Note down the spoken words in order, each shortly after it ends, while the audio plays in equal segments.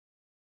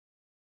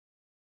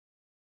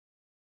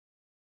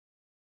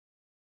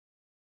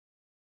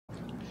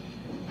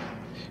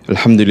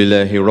الحمد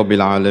لله رب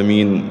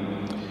العالمين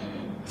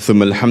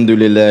ثم الحمد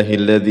لله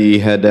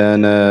الذي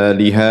هدانا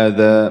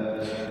لهذا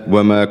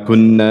وما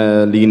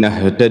كنا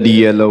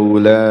لنهتدي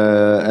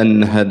لولا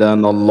أن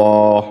هدانا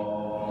الله.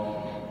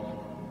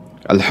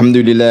 الحمد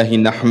لله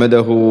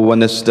نحمده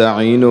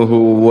ونستعينه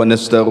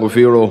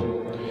ونستغفره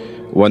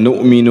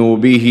ونؤمن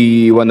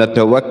به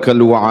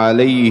ونتوكل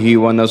عليه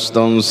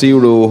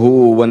ونستنصره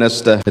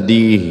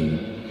ونستهديه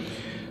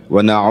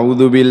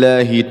ونعوذ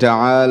بالله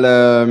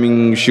تعالى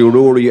من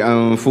شرور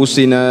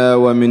أنفسنا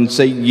ومن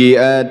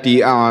سيئات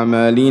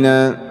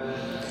أعمالنا.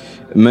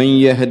 من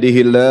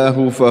يهده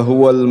الله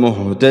فهو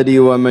المهتد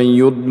ومن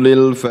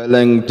يضلل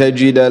فلن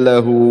تجد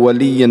له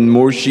وليا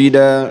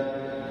مرشدا.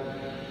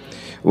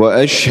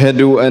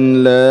 وأشهد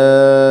أن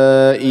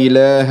لا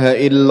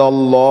إله إلا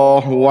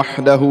الله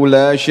وحده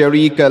لا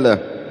شريك له،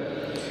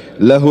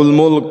 له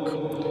الملك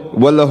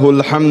وله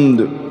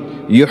الحمد،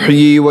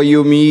 يحيي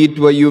ويميت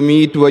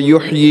ويميت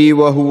ويحيي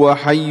وهو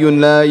حي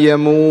لا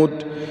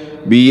يموت،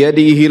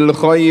 بيده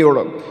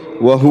الخير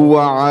وهو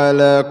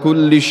على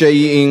كل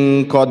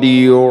شيء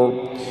قدير.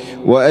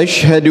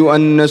 وأشهد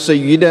أن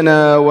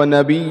سيدنا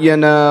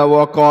ونبينا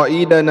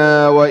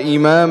وقائدنا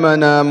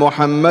وإمامنا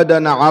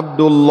محمدا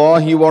عبد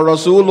الله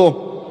ورسوله،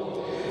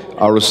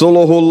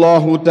 أرسله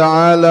الله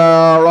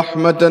تعالى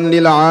رحمة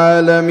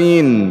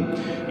للعالمين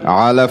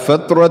على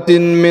فترة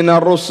من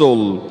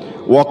الرسل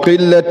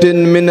وقلة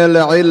من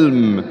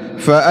العلم،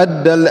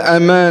 فأدى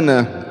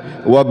الأمانة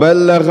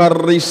وبلغ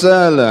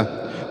الرسالة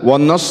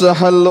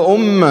ونصح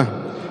الأمة،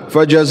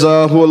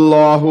 فجزاه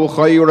الله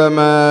خير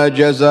ما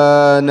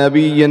جزى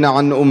نبيا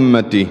عن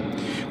أمته.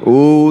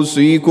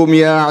 أوصيكم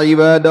يا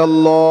عباد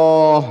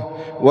الله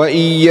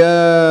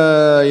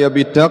وإياي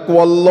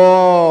بتقوى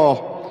الله،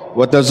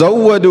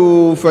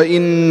 وتزودوا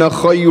فإن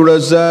خير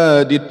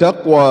زاد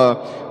التقوى،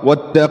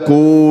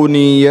 واتقون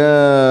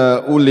يا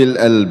أولي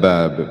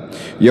الألباب.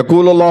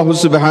 يقول الله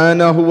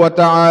سبحانه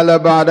وتعالى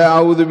بعد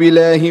أعوذ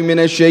بالله من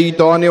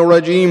الشيطان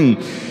الرجيم: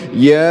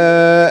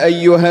 يا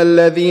أيها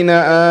الذين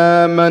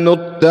آمنوا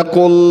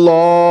اتقوا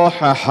الله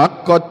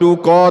حق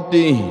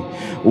تقاته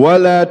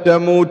ولا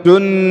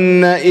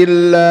تموتن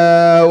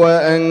إلا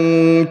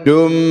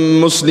وأنتم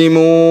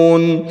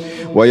مسلمون.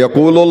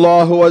 ويقول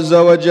الله عز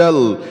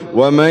وجل: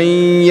 ومن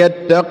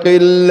يتق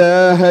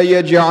الله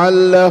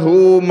يجعل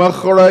له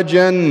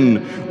مخرجا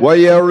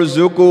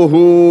ويرزقه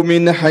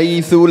من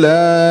حيث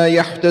لا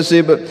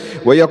يحتسب.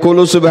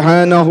 ويقول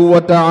سبحانه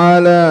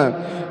وتعالى: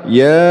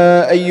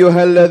 يا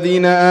أيها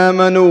الذين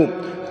آمنوا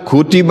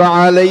كتب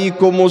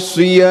عليكم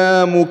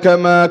الصيام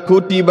كما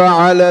كتب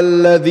على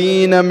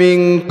الذين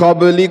من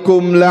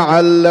قبلكم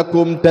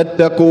لعلكم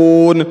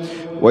تتقون.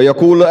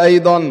 ويقول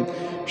أيضا: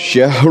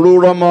 شهر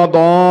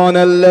رمضان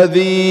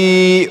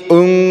الذي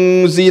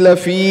أنزل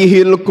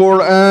فيه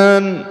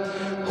القرآن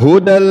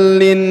هدى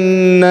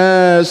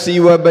للناس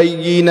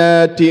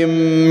وبينات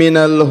من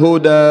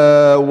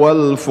الهدى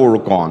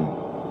والفرقان.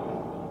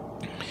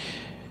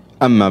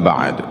 أما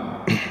بعد.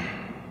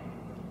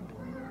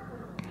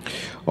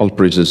 All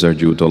praises are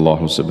due to Allah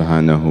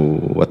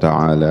subhanahu wa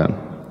ta'ala.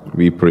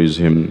 We praise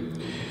Him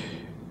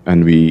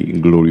and we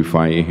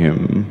glorify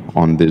Him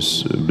on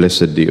this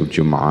blessed day of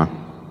Jumu'ah,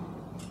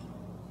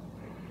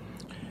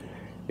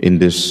 in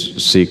this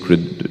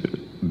sacred,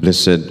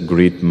 blessed,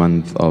 great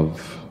month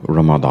of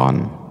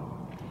Ramadan.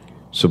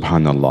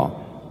 Subhanallah.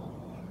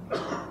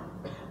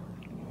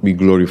 We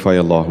glorify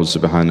Allah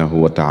subhanahu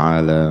wa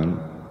ta'ala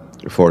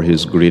for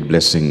His great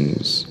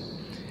blessings,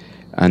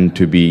 and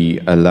to be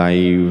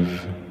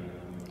alive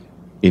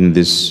in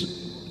this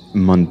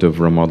month of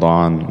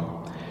Ramadan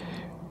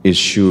is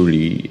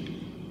surely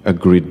a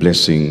great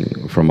blessing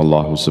from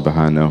Allah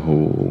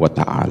subhanahu wa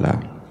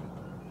ta'ala.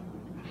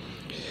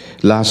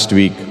 Last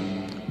week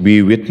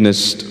we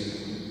witnessed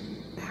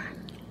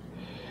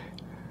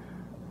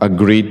a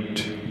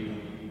great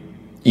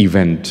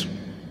event,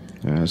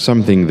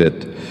 something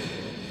that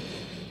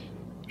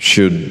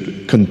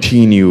should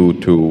continue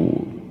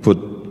to put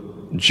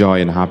joy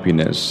and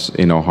happiness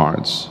in our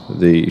hearts.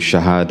 The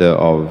shahada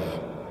of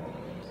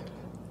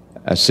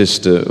a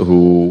sister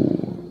who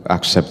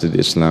accepted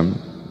Islam.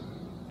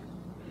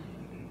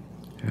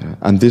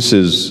 And this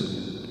is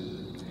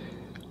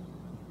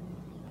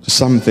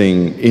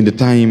something in the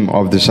time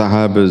of the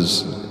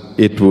Sahabas,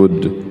 it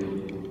would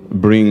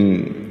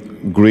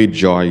bring great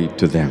joy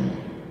to them.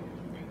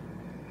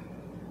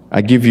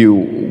 I give you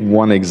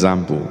one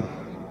example.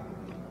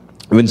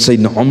 When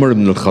Sayyidina Umar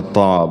ibn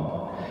al-Khattab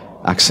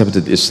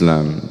accepted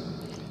Islam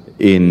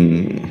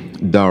in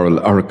Dar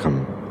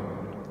al-Arqam,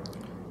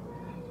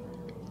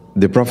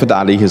 the Prophet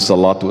alayhi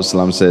salatu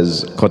wasalam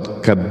says,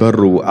 قَدْ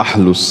كَبَّرُوا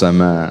أَحْلُ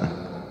السَّمَاءِ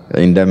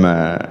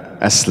عِنْدَمَا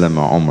أَسْلَمَ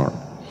عُمَرُ.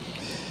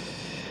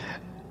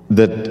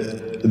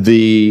 That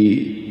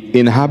the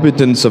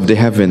inhabitants of the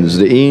heavens,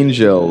 the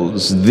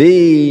angels,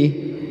 they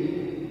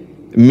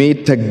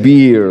made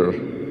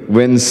takbir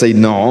when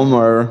Sayyidina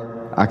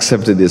Umar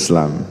accepted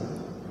Islam.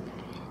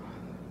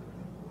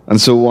 And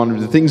so one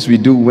of the things we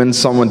do when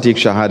someone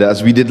takes Shahada,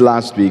 as we did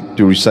last week,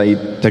 to recite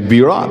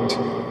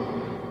takbirat.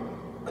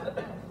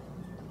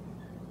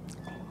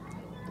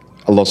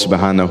 Allah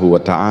subhanahu wa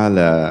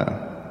ta'ala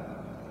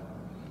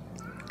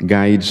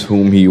guides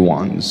whom He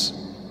wants.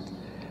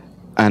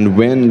 And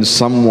when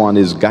someone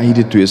is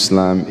guided to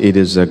Islam, it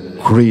is a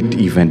great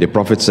event. The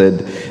Prophet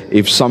said,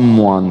 if Allah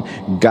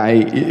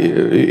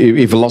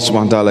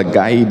subhanahu wa ta'ala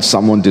guides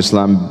someone to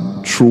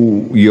Islam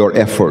through your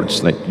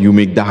efforts, like you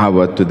make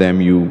da'wah to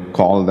them, you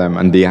call them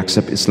and they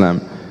accept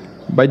Islam,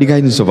 by the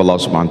guidance of Allah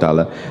subhanahu wa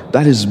ta'ala,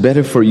 that is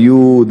better for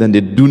you than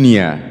the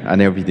dunya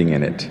and everything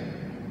in it.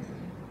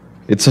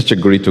 It's such a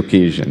great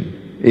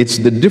occasion. It's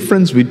the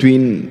difference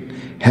between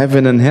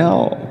heaven and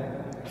hell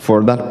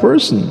for that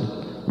person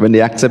when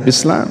they accept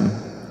Islam.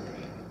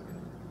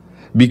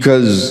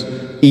 Because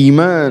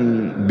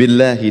Iman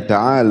billahi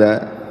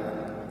ta'ala,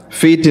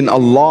 faith in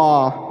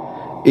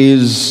Allah,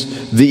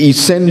 is the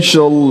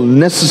essential,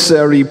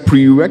 necessary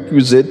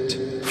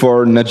prerequisite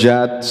for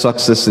najat,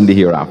 success in the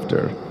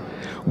hereafter.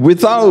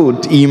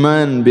 Without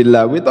Iman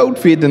billah, without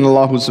faith in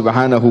Allah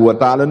subhanahu wa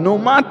ta'ala, no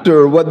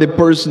matter what the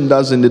person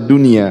does in the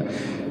dunya,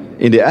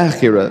 in the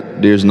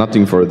akhirah, there's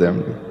nothing for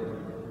them.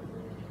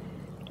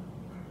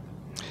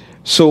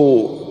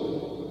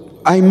 So,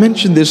 I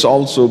mention this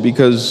also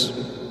because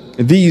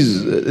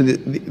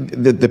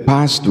the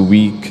past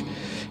week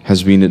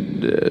has been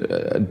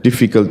a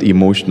difficult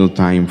emotional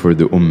time for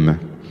the ummah.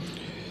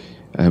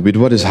 With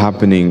what is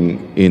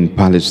happening in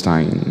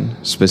Palestine,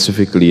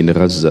 specifically in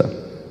Gaza.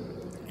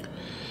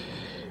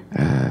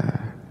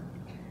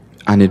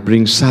 And it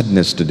brings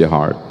sadness to the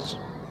heart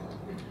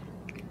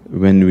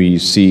when we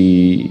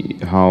see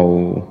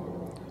how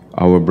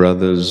our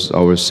brothers,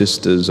 our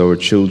sisters, our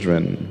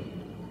children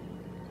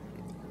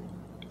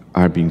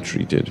are being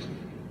treated.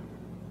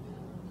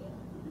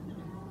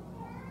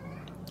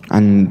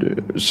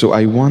 And so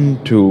I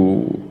want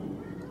to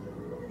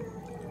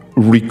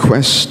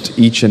request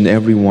each and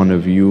every one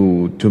of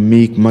you to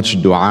make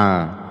much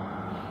dua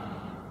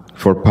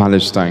for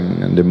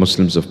Palestine and the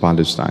Muslims of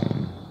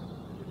Palestine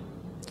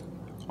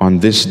on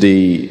this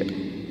day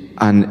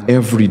and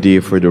every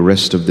day for the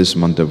rest of this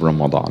month of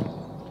Ramadan.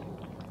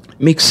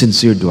 Make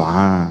sincere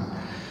dua.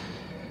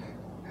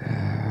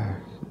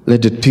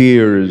 Let the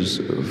tears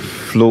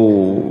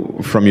flow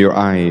from your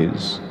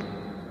eyes.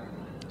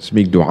 Let's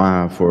make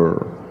dua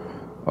for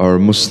our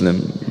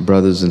Muslim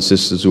brothers and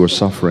sisters who are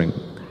suffering.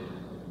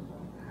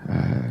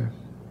 And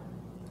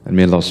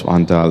may Allah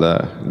subhanahu wa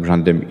ta'ala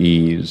grant them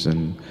ease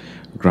and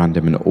grant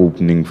them an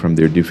opening from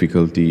their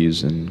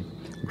difficulties and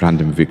grant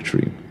them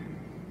victory.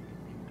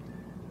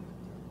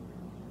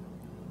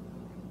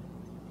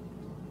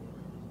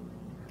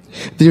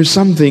 There are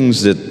some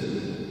things that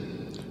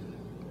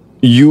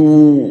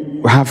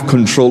you have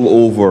control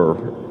over,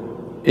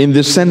 in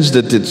the sense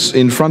that it's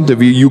in front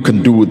of you, you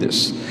can do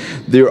this.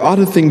 There are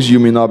other things you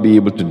may not be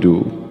able to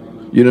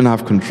do, you don't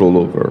have control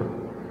over.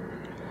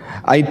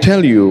 I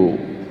tell you,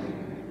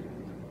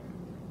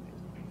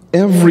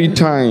 every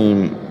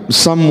time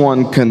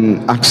someone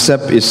can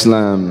accept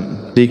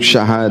Islam, take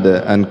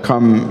Shahada and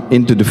come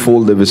into the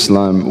fold of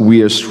Islam,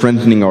 we are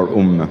strengthening our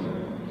ummah.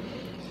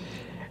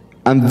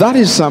 And that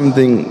is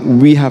something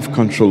we have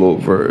control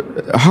over.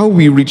 How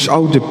we reach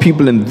out to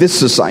people in this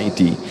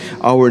society,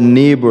 our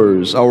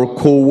neighbors, our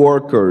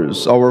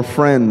co-workers, our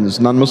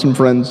friends, non-Muslim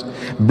friends,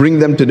 bring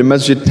them to the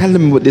masjid, tell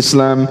them about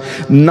Islam.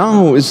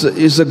 Now is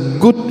a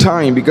good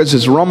time because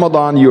it's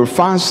Ramadan, you're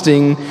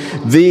fasting.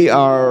 They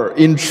are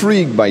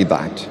intrigued by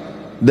that.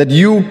 That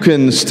you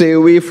can stay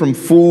away from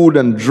food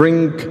and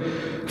drink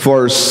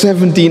for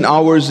 17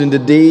 hours in the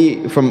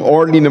day, from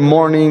early in the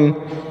morning,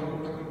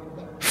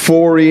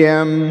 4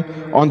 a.m.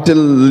 until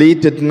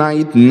late at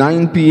night,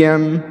 9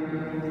 p.m.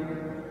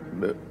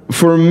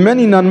 For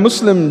many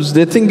non-Muslims,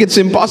 they think it's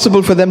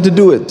impossible for them to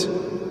do it.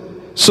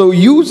 So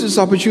use this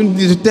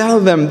opportunity to tell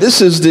them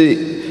this is the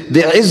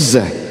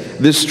izzah,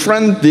 the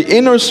strength, the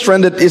inner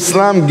strength that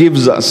Islam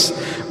gives us.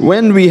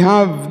 When we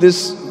have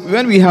this,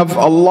 when we have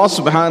Allah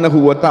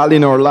subhanahu wa ta'ala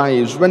in our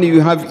lives, when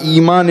you have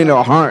Iman in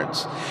our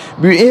hearts,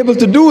 we're able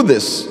to do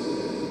this.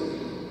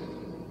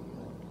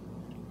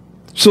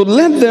 So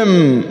let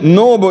them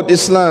know about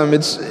Islam.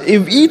 It's,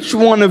 if each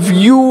one of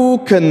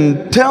you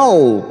can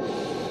tell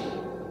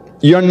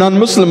your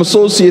non-Muslim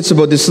associates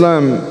about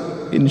Islam,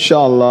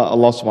 inshallah,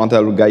 Allah subhanahu wa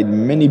ta'ala will guide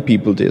many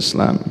people to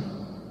Islam.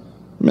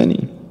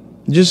 Many.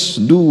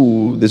 Just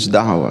do this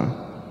da'wah.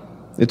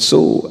 It's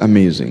so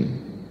amazing.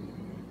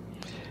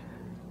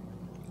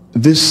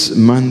 This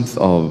month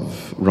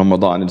of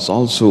Ramadan, it's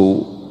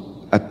also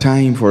a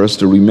time for us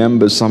to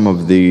remember some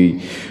of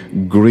the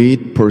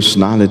great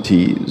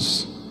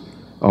personalities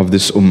of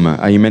this ummah.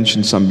 I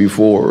mentioned some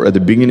before. At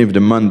the beginning of the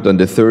month, on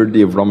the third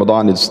day of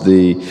Ramadan, it's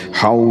the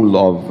howl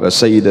of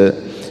Sayyidah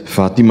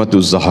Fatimatu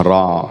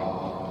Zahra,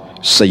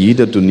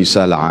 Sayyidatu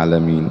Nisa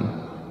al-Alameen.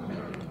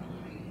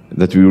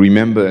 That we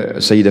remember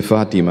Sayyidah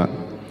Fatima,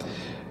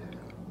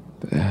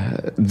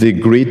 the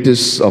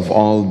greatest of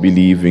all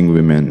believing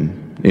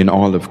women in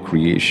all of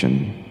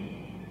creation.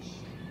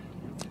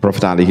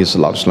 Prophet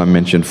ﷺ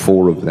mentioned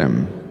 4 of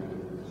them.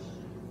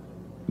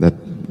 That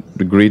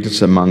the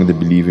greatest among the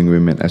believing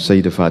women,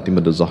 Sayyidah Fatima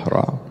the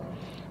Zahra,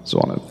 is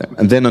one of them.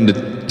 And then on the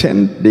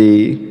 10th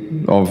day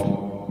of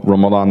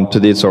Ramadan.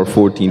 Today it's our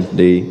 14th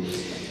day.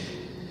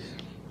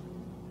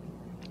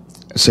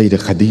 Sayyidah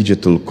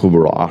Khadijatul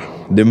Kubra,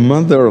 the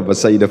mother of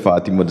Sayyidah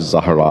Fatima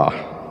al-Zahra.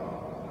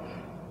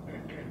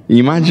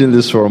 Imagine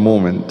this for a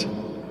moment.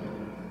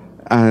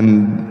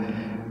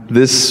 And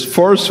this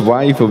first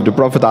wife of the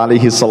Prophet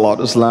alayhi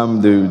salatu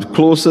wasalam, the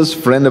closest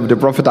friend of the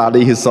Prophet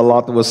alayhi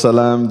salatu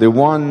wasalam, the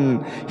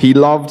one he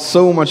loved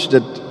so much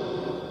that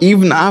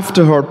even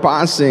after her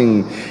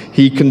passing,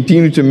 he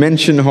continued to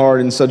mention her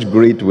in such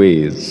great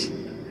ways.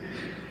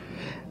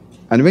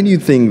 And when you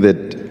think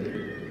that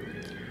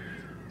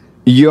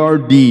your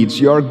deeds,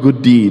 your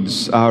good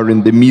deeds are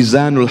in the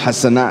Mizanul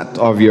Hasanat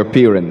of your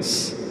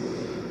parents,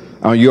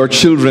 your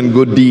children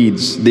good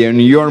deeds, they are in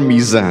your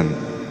Mizan.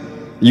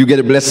 You get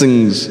the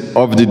blessings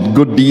of the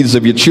good deeds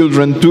of your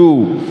children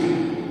too.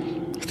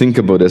 Think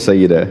about a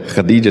Sayyidah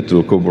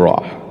Khadijatul Kubra,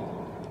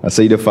 a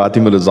Sayyidah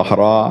Fatima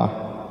al-Zahra,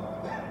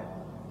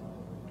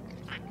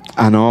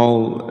 and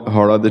all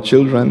her other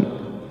children,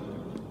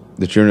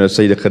 the children of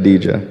Sayyidah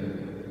Khadija.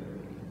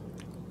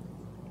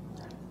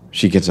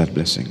 She gets that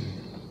blessing.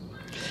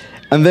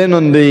 And then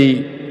on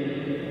the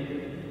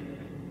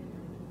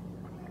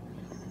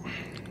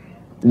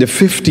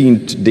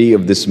 15th day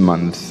of this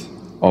month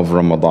of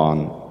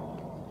Ramadan,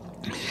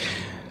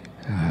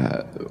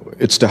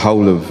 it's the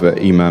howl of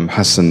Imam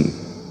Hassan,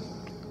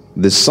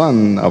 the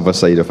son of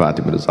Sayyidah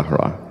Fatima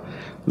al-Zahra.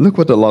 Look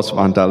what Allah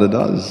subhanahu wa ta'ala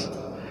does.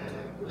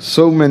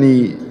 So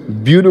many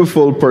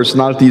beautiful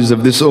personalities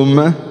of this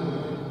ummah,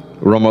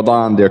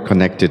 Ramadan, they're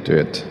connected to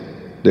it.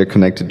 They're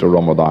connected to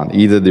Ramadan,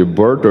 either their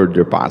birth or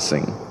their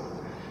passing.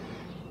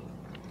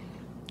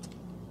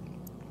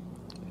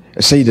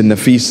 Sayyidah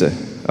Nafisa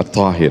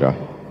al-Tahira,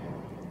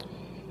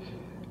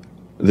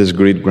 this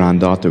great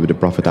granddaughter of the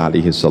Prophet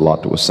alayhi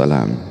salatu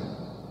wasalam,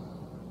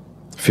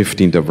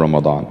 15th of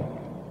Ramadan,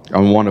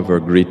 and one of her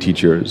great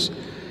teachers,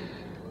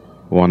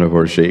 one of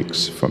her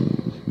sheikhs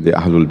from the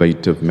Ahlul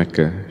Bayt of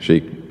Mecca,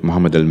 Sheikh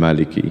Muhammad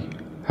al-Maliki,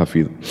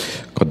 Hafiz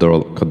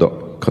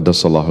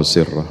Qaddasallahu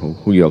Sirrahu,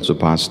 who also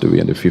passed away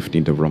on the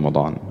 15th of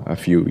Ramadan a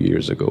few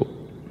years ago.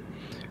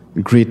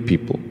 Great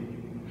people.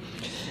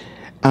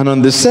 And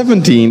on the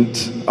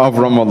 17th of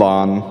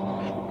Ramadan,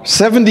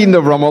 17th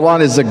of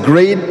Ramadan is a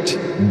great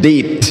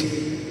date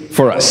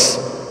for us.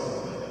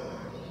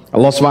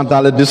 Allah subhanahu wa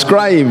ta'ala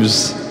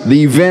describes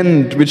the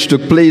event which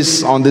took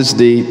place on this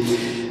day,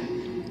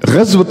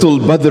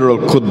 Ghazwatul Badr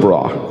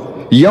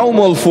al-Kubra, Yawm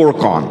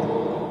al-Furqan.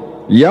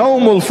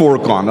 Yawm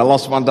al-Furqan, Allah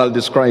subhanahu wa ta'ala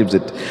describes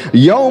it.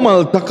 Yawm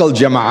al-Taqal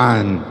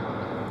Jama'an.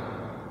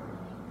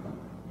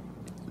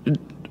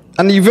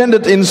 An event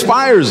that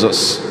inspires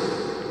us.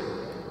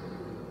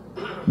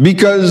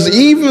 Because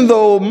even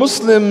though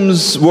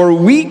Muslims were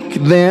weak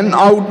then,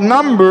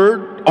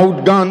 outnumbered,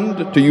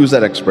 outgunned, to use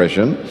that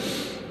expression,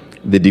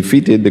 they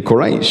defeated the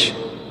Quraysh,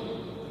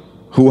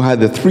 who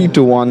had a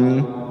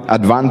 3-to-1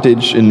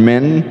 advantage in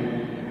men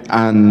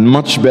and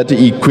much better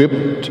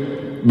equipped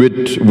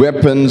with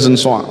weapons and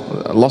so on.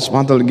 Allah subhanahu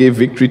wa ta'ala gave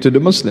victory to the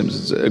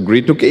Muslims. It's a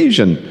great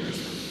occasion.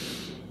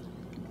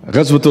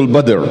 Ghazwatul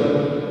Badr.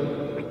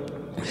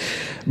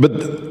 But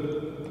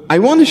I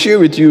want to share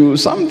with you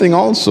something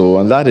also,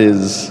 and that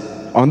is,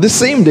 on this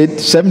same date,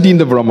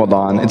 17th of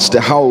Ramadan, it's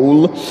the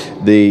howl,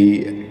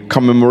 the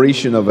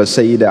commemoration of a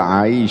Sayyidah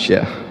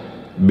Aisha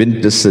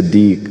bint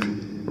as-Siddiq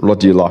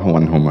radiyallahu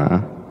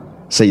anhuma,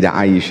 Sayyidah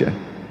Aisha,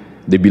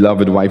 the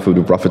beloved wife of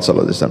the Prophet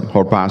sallallahu alaihi wasallam,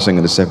 her passing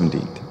on the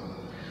 17th.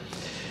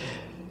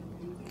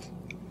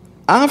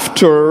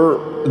 After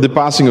the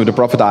passing of the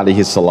Prophet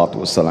alayhi salatu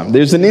wasalam,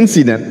 there's an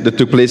incident that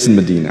took place in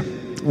Medina.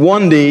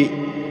 One day,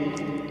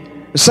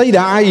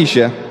 Sayyidah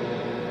Aisha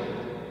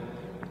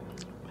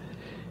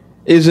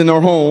is in her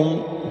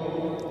home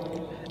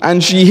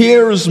and she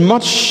hears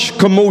much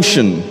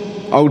commotion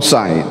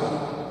outside.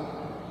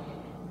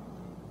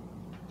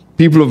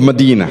 People of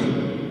Medina.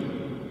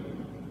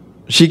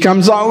 She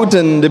comes out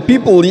and the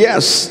people,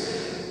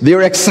 yes,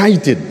 they're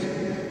excited.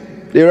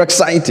 They're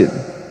excited.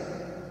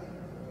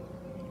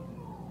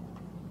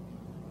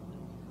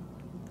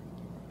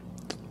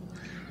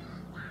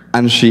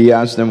 And she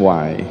asked them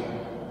why.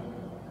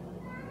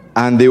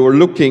 And they were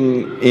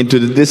looking into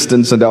the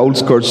distance on the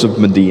outskirts of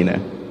Medina.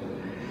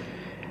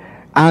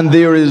 And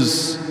there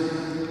is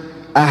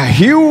a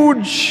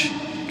huge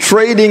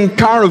trading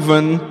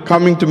caravan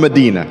coming to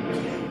Medina.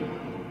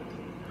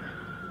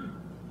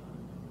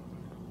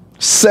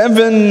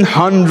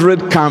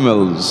 700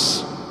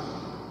 camels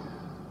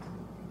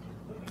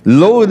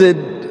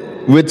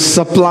loaded with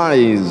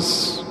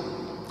supplies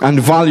and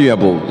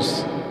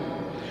valuables.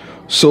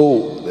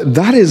 So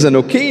that is an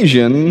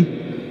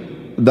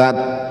occasion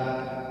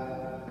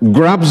that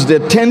grabs the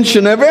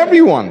attention of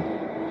everyone.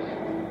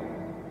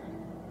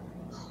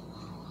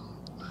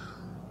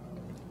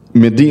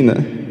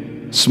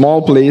 Medina,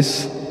 small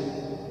place,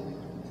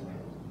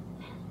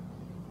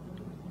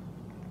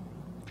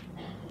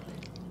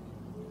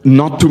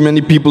 not too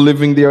many people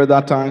living there at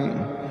that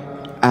time,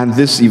 and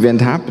this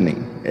event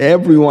happening.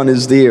 Everyone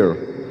is there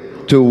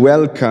to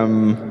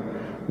welcome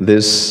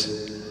this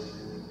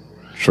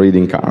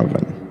trading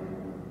caravan.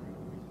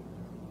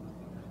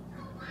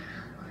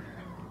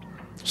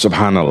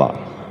 Subhanallah.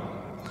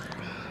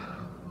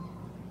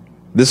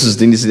 This is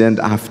the incident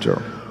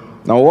after.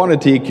 Now I want to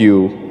take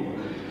you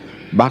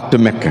back to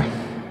Mecca.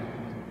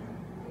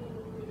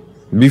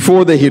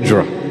 Before the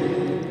Hijrah.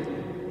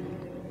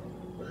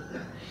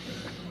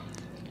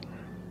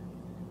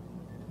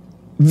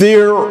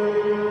 There are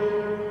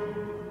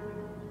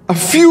a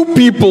few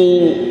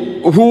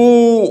people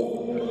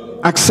who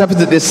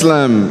accepted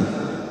Islam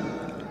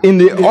in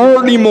the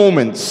early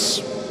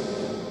moments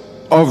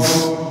of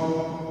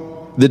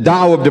the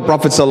da'wah of the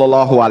Prophet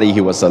sallallahu alaihi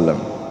wasallam.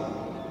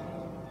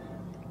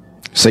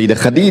 Sayyidah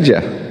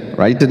Khadija,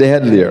 right to the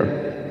head there.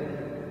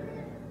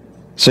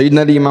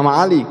 Sayyidina Imam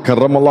Ali,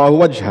 karramallahu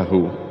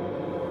wajhahu,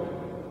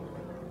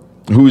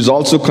 who is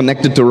also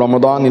connected to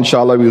Ramadan.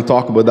 Inshallah, we'll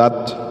talk about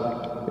that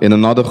in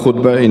another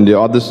khutbah, in the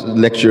other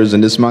lectures in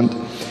this month.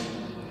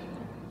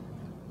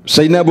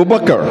 Sayyidina Abu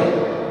Bakr,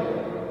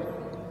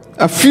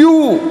 a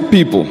few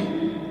people.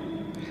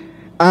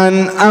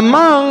 And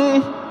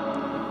among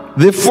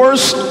the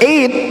first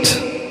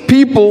 8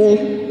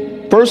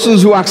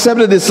 persons who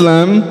accepted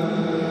Islam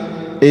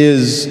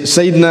is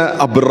Sayyidina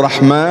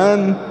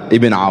Abdur-Rahman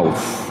ibn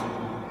Awf.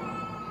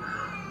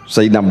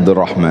 Sayyidina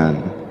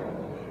Abdur-Rahman,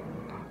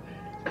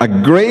 a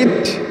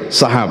great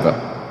Sahaba.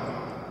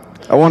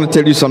 I want to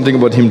tell you something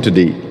about him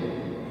today.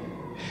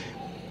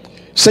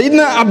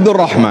 Sayyidina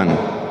Abdur-Rahman,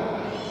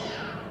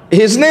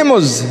 his name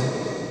was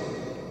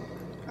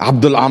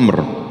Abdul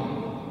Amr,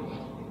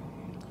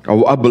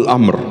 or Abul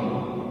Amr.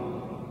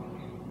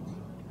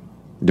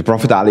 The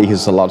Prophet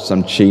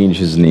ﷺ changed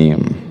his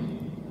name.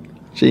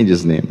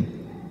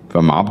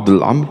 From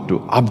Abdul Amr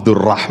to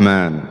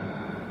Abdur-Rahman.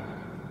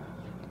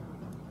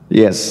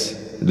 Yes,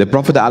 the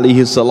Prophet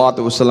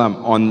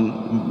ﷺ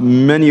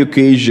on many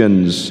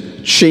occasions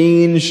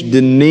changed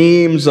the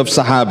names of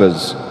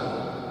Sahabas,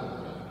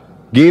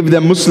 gave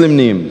them Muslim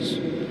names.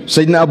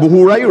 Sayyidina Abu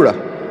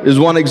Hurairah is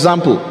one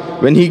example.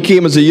 When he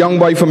came as a young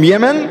boy from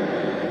Yemen,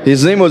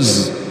 his name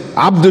was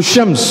Abdul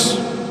Shams.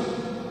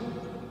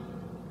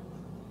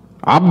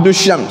 Abdul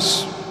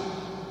Shams.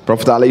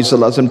 Prophet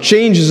ﷺ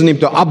changed his name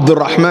to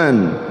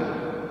Abdur-Rahman.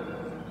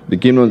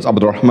 Became known as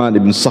Abdur-Rahman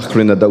ibn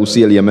Sakhr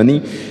al-Dawsi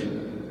al-Yamani.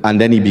 And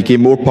then he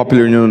became more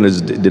popular, known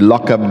as the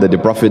lockup that the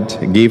Prophet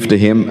gave to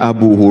him,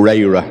 Abu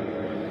Hurairah,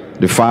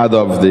 the father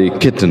of the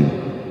kitten.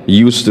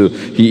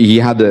 He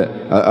had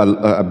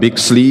a big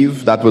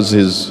sleeve. That was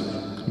his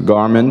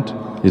garment,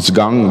 his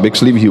gown, big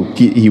sleeve.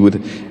 He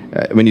would,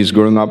 when he was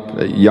growing up,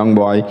 a young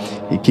boy,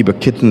 he'd keep a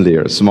kitten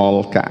there, a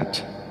small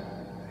cat.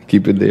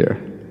 Keep it there.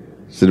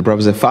 So the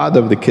Prophet said, father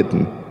of the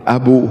kitten,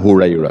 Abu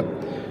Hurairah.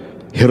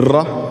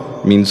 Hirra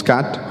means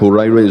cat.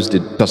 Hurairah is the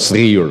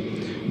tasghir,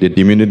 the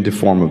diminutive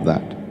form of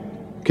that,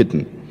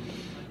 kitten.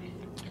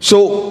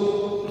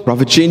 So,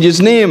 Prophet changed his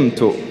name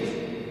to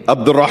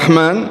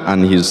Abdur-Rahman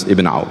and his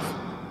Ibn Awf.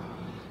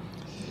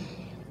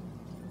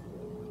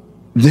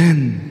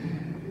 Then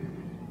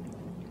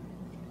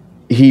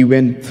he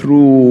went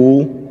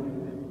through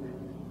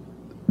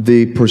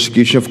the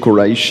persecution of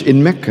Quraysh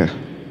in Mecca,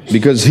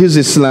 because his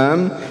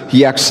Islam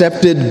he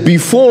accepted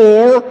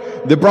before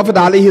the Prophet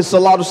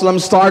ﷺ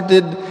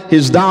started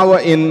his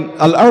da'wah in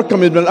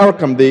Al-Arqam ibn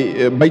Al-Arqam,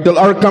 the Bayt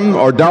Al-Arqam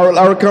or Dar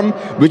Al-Arqam,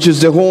 which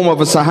is the home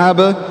of a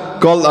Sahaba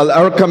called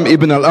Al-Arqam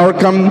ibn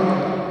Al-Arqam,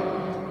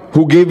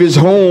 who gave his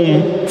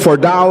home for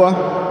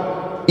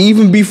da'wah.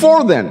 Even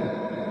before then,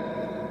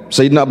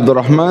 Sayyidina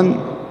Abdur-Rahman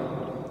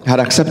had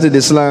accepted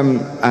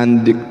Islam,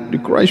 and the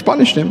Quraysh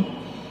punished him,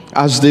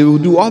 as they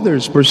would do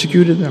others,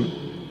 persecuted them.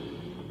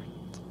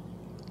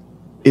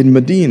 In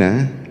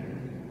Medina,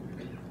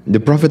 the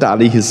Prophet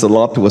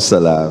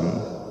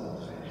ﷺ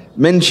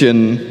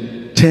mentioned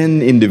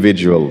 10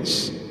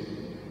 individuals.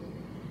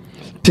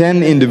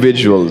 10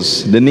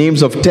 individuals, the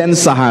names of 10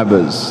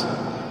 Sahabas.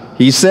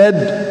 He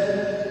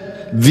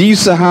said,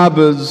 these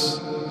Sahabas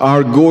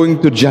are going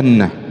to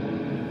Jannah.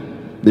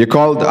 They're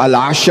called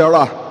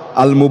Al-Ashara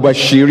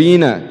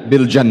Al-Mubashirina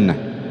Bil Jannah.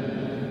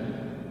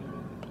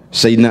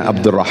 Sayyidina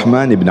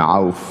Abdur-Rahman ibn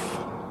Awf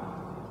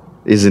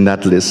is in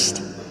that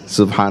list.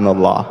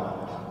 Subhanallah.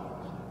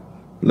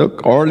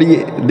 Look,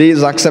 early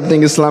days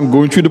accepting Islam,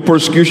 going through the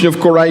persecution of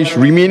Quraysh,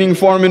 remaining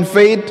firm in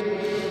faith.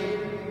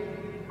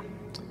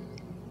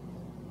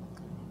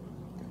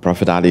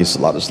 Prophet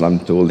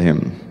ﷺ told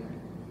him,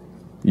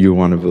 you're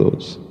one of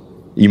those.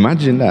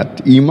 Imagine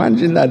that.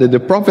 Imagine that the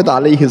Prophet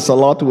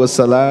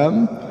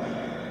ﷺ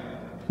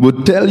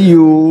would tell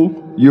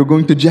you, you're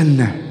going to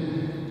Jannah.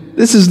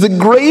 This is the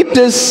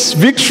greatest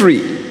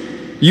victory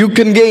you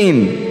can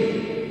gain.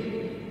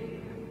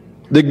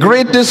 The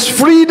greatest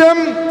freedom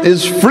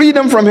is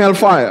freedom from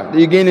hellfire.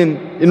 You gain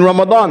in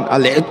Ramadan.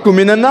 Al-'itqu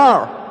minan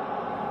nar.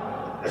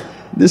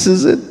 This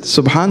is it.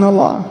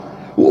 Subhanallah.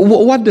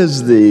 What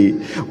does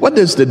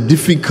the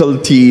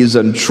difficulties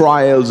and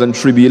trials and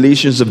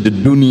tribulations of the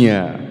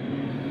dunya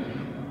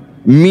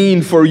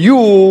mean for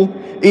you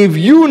if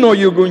you know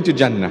you're going to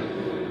Jannah?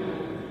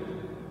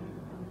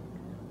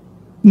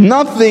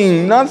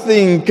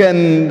 Nothing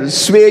can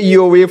sway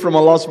you away from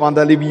Allah subhanahu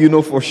wa ta'ala if you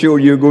know for sure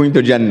you're going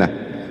to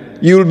Jannah.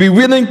 You will be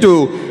willing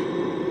to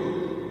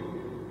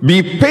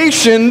Be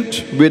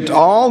patient with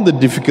all the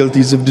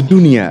difficulties of the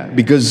dunya,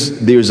 because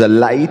there's a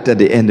light at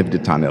the end of the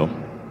tunnel.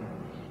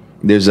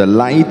 There's a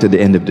light at the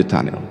end of the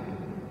tunnel.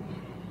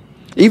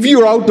 If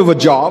you're out of a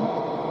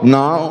job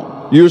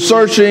now, you're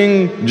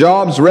searching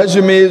jobs,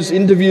 resumes,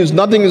 interviews,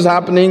 nothing is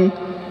happening,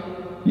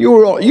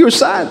 you're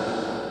sad.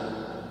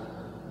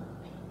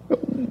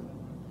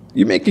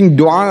 You're making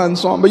dua and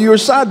so on, but you're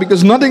sad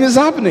because nothing is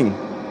happening.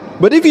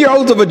 But if you're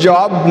out of a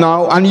job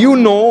now and you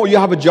know you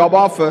have a job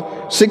offer,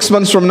 6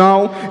 months from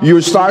now,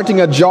 you're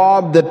starting a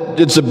job that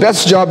it's the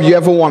best job you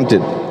ever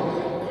wanted.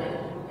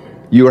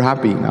 You're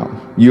happy now.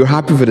 You're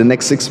happy for the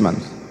next 6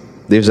 months.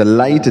 There's a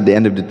light at the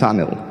end of the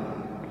tunnel.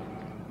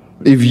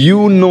 If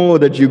you know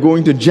that you're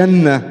going to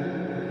Jannah,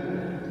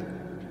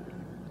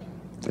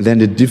 then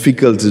the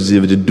difficulties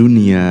of the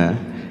dunya,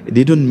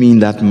 they don't mean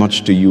that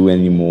much to you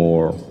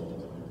anymore.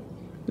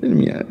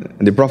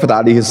 And the Prophet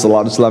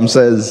ﷺ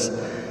says,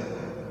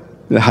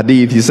 the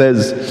hadith, he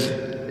says,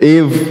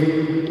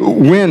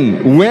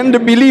 when the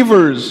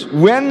believers,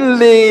 when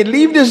they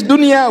leave this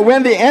dunya,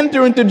 when they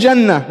enter into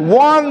Jannah,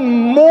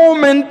 one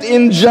moment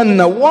in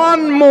Jannah,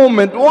 one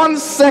moment, 1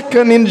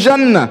 second in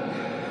Jannah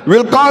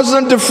will cause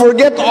them to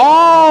forget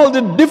all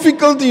the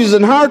difficulties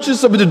and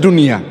hardships of the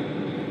dunya.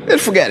 They'll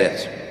forget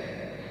it.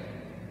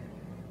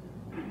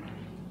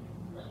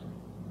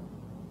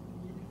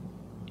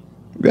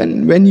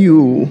 When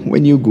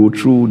you go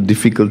through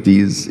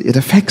difficulties, it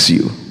affects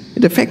you.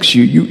 It affects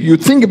you. You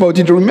think about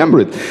it, you remember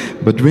it.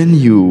 But when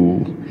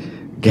you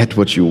get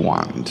what you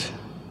want,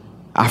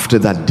 after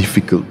that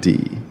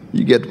difficulty,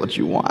 you get what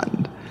you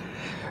want,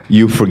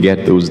 you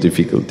forget those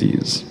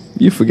difficulties.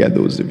 You forget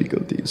those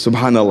difficulties.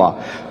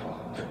 Subhanallah.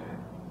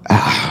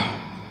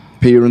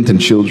 Parent and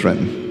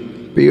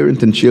children.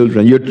 Parent and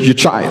children. Your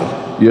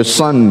child, your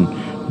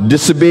son,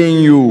 disobeying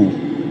you,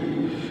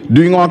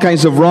 doing all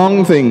kinds of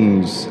wrong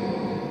things,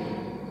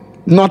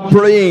 not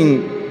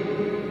praying,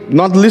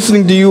 not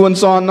listening to you and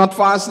so on, not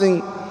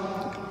fasting.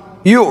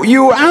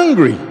 You're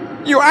angry.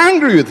 You're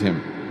angry with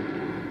him.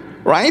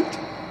 Right?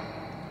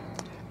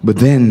 But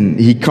then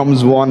he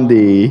comes one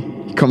day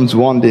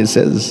and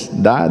says,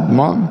 Dad,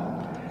 Mom,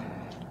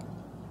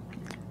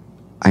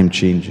 I'm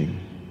changing.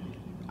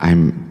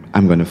 I'm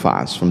going to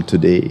fast from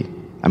today.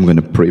 I'm going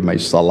to pray my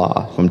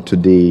salah from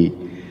today.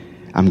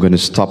 I'm going to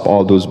stop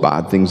all those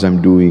bad things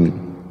I'm doing.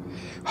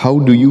 How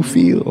do you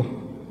feel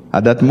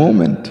at that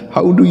moment?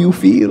 How do you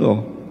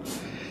feel?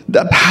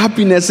 That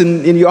happiness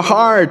in your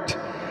heart.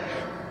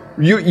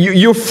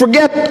 You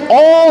forget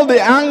all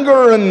the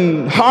anger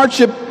and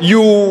hardship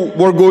you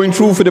were going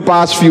through for the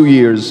past few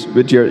years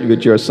with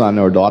your son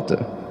or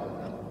daughter.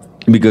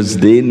 Because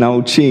they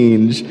now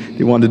change.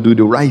 They want to do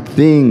the right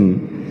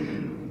thing.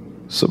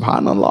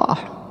 Subhanallah.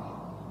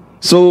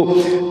 So,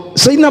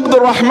 Sayyidina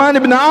Abdur-Rahman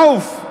ibn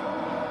Awf,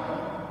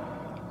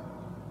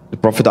 the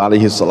Prophet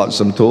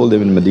ﷺ told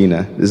him in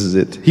Medina, this is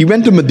it. He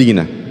went to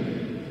Medina.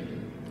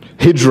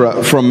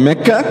 Hijrah from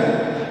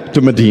Mecca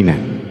to Medina.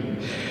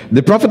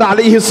 The Prophet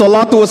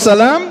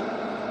ﷺ,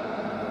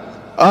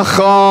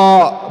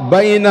 أخا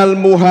بين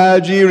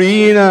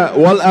المهاجرين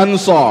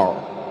والأنصار.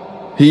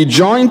 He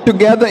joined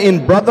together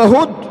in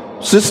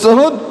brotherhood,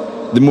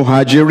 sisterhood, the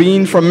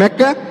Muhajirin from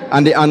Mecca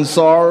and the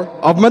Ansar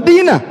of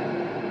Medina.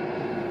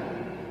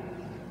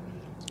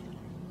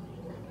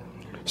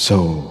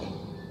 So,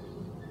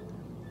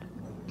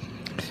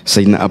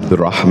 Sayyidina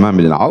Abdur-Rahman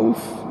ibn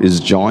Awf is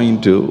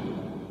joined to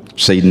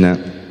Sayyidina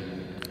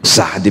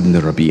Sa'd ibn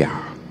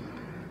Rabi'ah.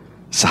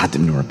 Sa'd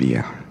ibn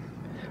Rabi'ah,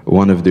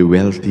 one of the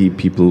wealthy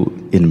people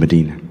in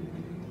Medina.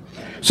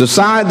 So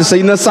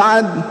Sayyidina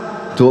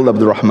Sa'd told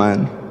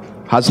Abdur-Rahman,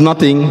 has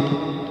nothing.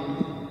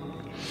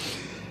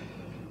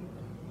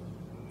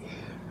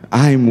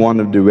 I'm one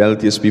of the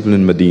wealthiest people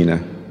in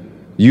Medina.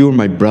 You're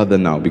my brother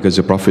now, because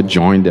the Prophet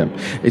joined them.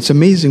 It's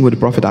amazing what the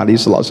Prophet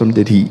ﷺ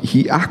did.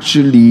 He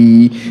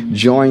actually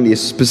joined a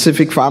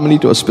specific family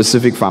to a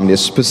specific family, a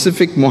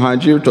specific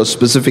Muhajir to a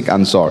specific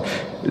Ansar.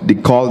 They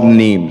called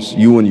names,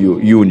 you and you,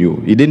 you and you.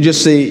 He didn't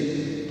just say,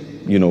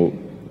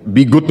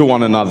 be good to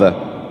one another.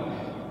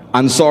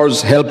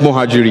 Ansars help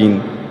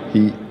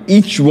Muhajirin.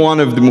 Each one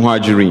of the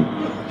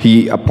Muhajirin,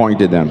 he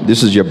appointed them.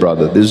 This is your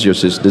brother, this is your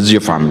sister, this is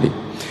your family.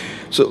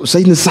 So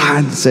Sayyidina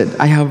Sa'd said,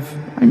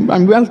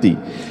 I'm wealthy.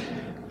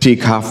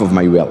 Take half of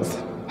my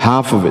wealth,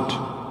 half of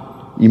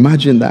it.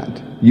 Imagine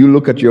that. You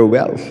look at your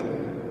wealth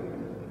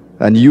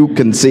and you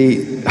can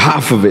say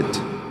half of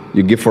it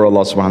you give for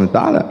Allah subhanahu wa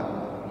ta'ala.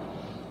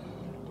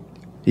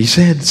 He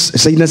said,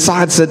 Sayyidina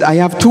Sa'd said, I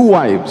have 2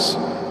 wives.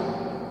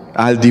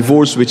 I'll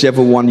divorce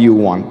whichever one you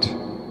want.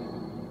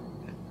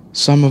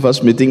 Some of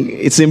us may think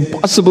it's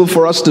impossible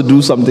for us to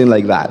do something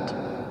like that.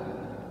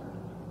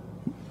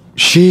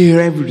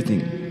 Share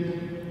everything.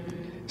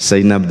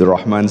 Sayyidina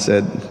Abdur-Rahman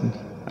said,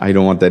 I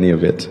don't want any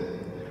of it.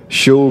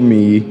 Show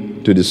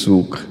me to the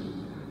souk.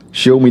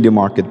 Show me the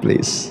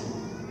marketplace.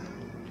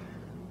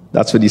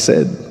 That's what he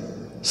said.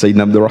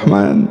 Sayyidina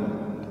Abdur-Rahman,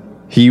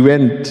 he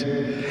went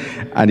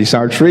and he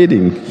started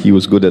trading. He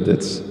was good at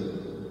this.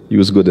 He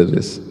was good at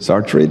this.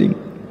 Started trading.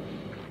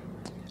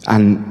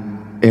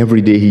 And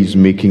every day he's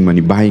making money,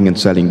 buying and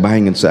selling,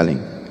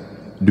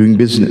 doing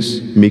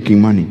business,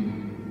 making money,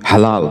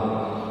 halal.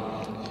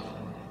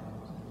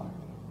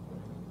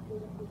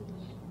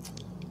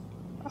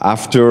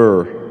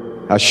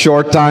 After a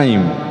short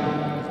time,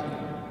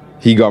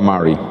 he got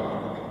married.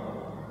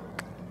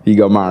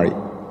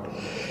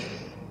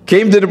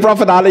 Came to the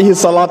Prophet alayhi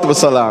salatu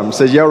wasalam,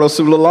 said, Ya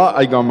Rasulullah,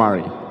 I got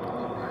married.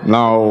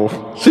 Now,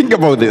 think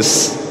about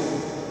this.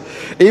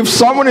 If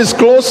someone is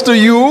close to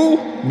you,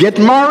 get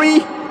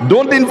married,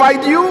 don't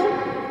invite you,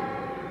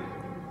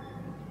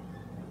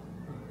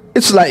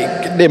 it's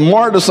like they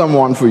murder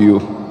someone for you.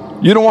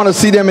 You don't want to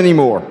see them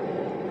anymore.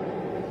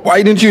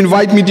 Why didn't you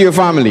invite me to your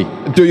family,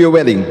 to your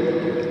wedding?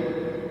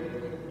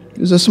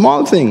 It's a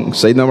small thing.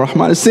 Sayyidina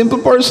Rahman, a simple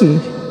person,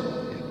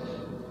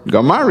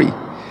 got married.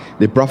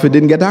 The Prophet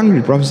didn't get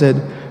angry. The Prophet said,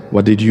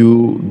 what did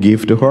you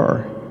give to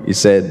her? He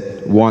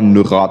said, 1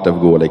 nuqat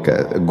of gold, like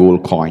a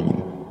gold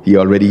coin. He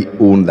already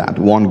owned that,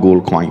 1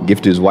 gold coin,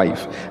 give to his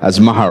wife as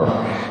mahar.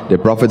 The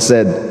Prophet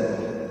said,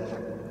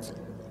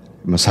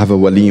 must have a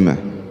walima.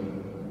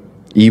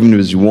 Even if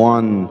it's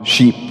 1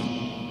 sheep,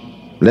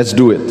 let's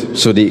do it.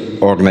 So they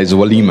organized a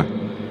walima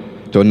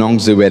to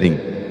announce the wedding,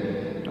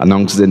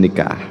 announce the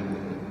nikah.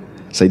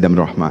 Sayyidina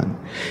Abdur-Rahman.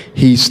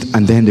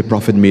 And then the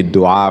Prophet made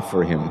dua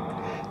for him.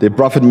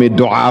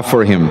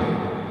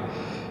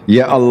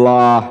 Ya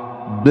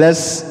Allah,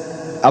 bless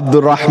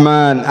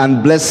Abdur-Rahman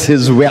and bless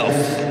his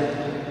wealth,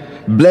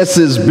 bless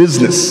his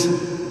business.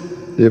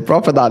 The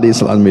Prophet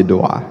ﷺ made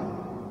dua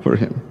for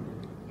him.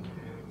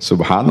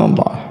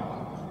 Subhanallah.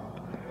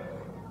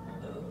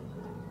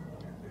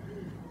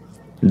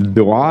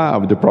 Dua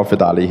of the Prophet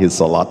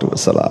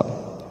ﷺ.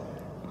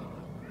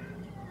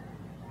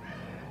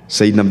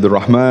 Sayyidina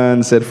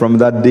Abdur-Rahman said, from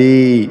that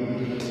day,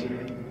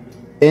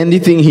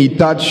 anything he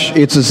touched,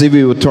 it's as if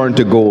it would turn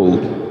to gold.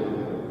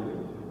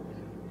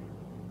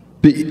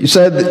 He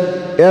said,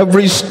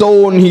 every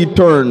stone he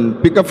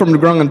turned, pick up from the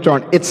ground and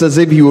turn, it's as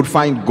if he would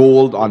find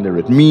gold under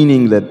it,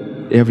 meaning that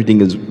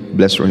everything is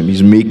blessed for him.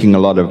 He's making a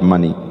lot of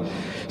money.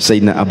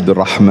 Sayyidina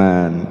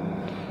Abdur-Rahman.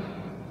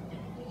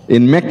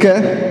 In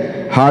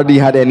Mecca, hardly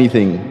had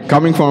anything.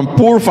 Coming from a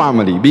poor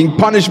family, being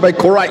punished by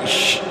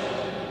Quraysh.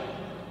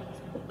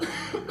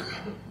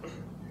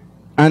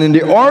 And in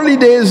the early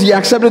days, he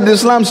accepted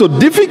Islam. So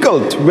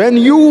difficult when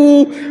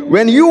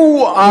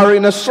you are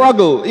in a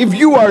struggle. If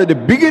you are at the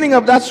beginning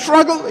of that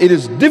struggle, it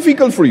is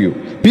difficult for you.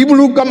 People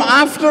who come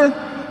after,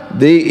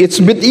 it's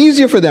a bit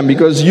easier for them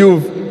because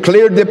you've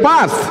cleared the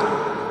path.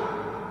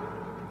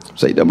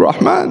 Sayyidina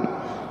Abdur-Rahman,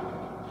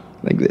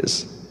 like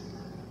this.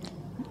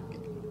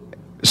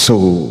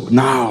 So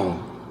now,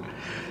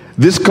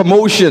 this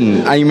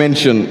commotion I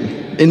mentioned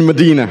in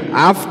Medina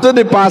after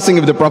the passing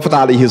of the Prophet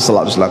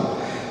ﷺ.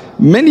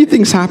 Many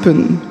things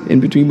happen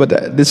in between, but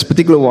this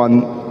particular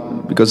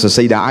one, because the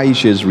Sayyidah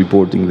Aisha is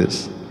reporting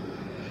this.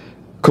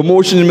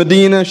 Commotion in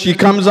Medina, she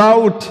comes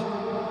out,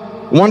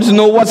 wants to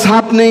know what's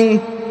happening.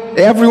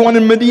 Everyone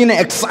in Medina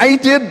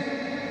excited.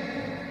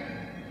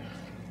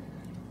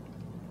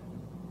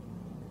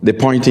 They're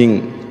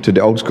pointing to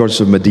the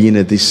outskirts of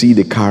Medina. They see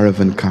the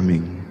caravan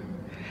coming.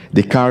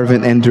 The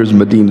caravan enters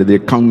Medina. They're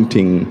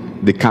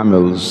counting the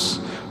camels.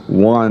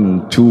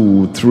 1,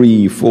 2,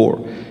 3,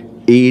 4.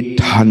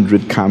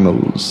 800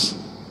 camels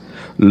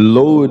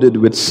loaded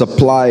with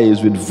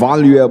supplies, with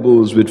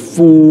valuables, with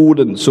food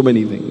and so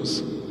many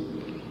things.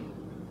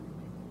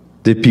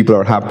 The people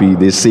are happy.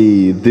 They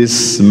say,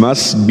 this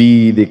must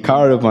be the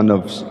caravan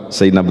of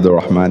Sayyidina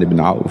Abdur-Rahman ibn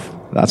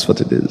Awf. That's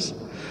what it is.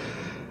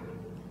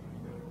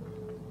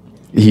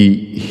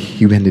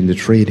 He went into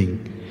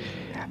trading.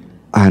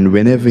 And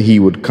whenever he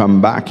would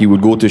come back, he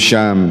would go to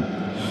Sham,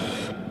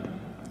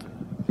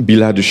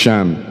 Bilad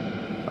Sham,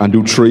 and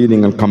do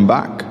trading and come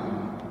back.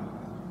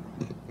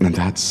 And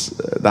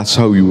that's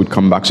how he would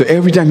come back. So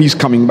every time he's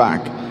coming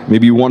back,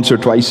 maybe once or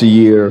twice a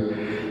year,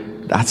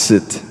 that's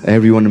it.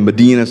 Everyone in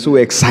Medina so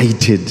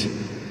excited.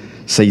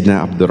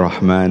 Sayyidina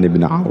Abdur-Rahman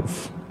ibn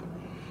Awf.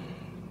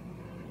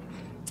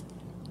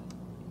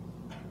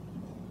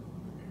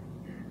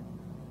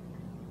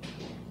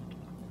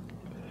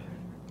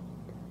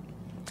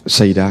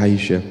 Sayyidah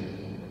Aisha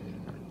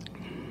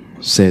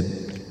said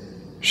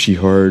she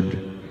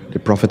heard the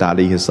Prophet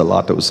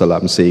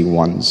ﷺ saying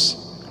once,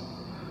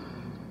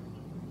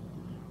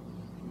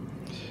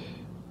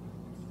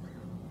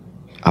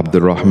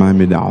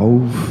 Abdur-Rahman ibn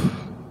Awf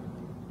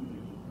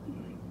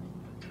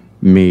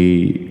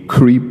may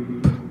creep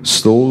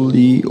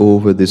slowly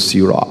over the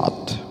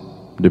Sirat,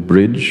 the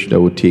bridge that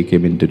would take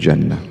him into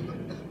Jannah.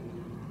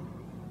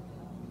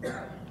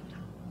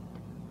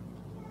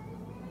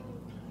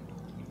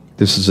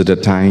 This is at a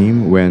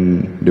time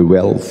when the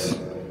wealth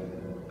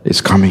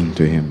is coming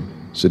to him.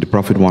 So the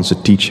Prophet wants to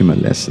teach him a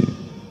lesson,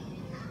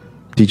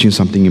 teach him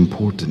something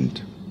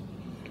important.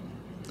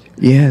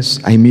 Yes,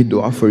 I made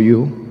dua for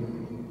you.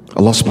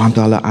 Allah subhanahu wa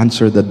ta'ala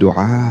answered the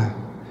dua.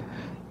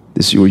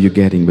 This is what you're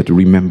getting, but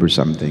remember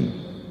something.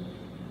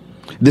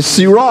 The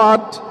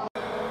Sirat,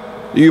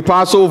 you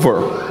pass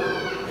over.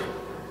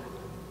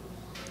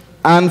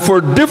 And for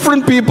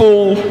different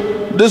people,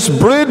 this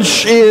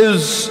bridge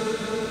is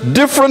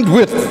different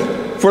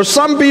width. For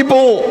some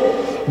people,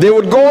 they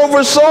would go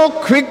over so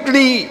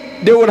quickly,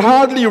 they would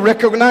hardly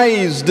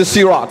recognize the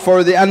sirat.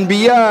 For the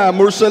Anbiya,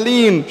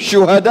 Mursaleen,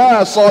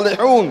 Shuhada,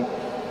 Salihun,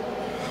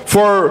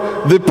 for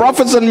the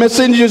prophets and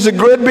messengers, the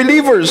great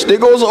believers, they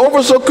go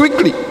over so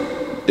quickly,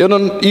 they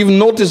don't even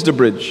notice the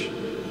bridge.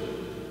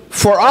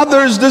 For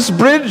others, this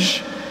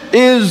bridge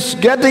is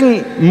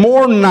getting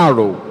more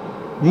narrow,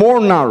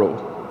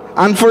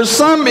 and for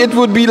some it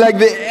would be like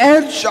the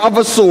edge of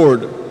a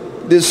sword,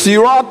 the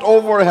sirat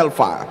over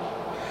hellfire.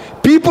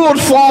 People would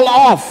fall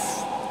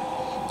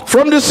off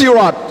from the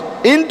sirat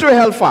into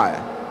hellfire.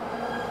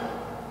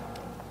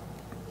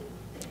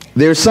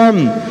 There's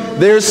some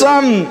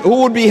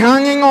who would be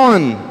hanging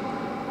on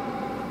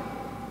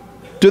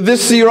to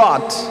this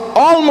sirat,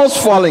 almost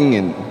falling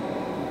in.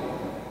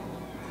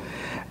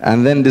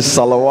 And then the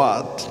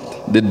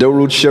salawat, the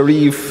Darud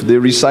Sharif they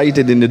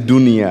recited in the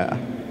dunya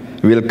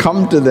will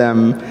come to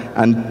them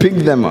and pick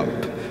them up,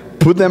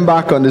 put them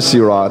back on the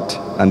sirat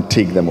and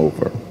take them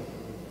over.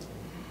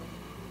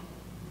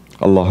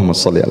 Allahumma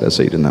salli ala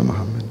Sayyidina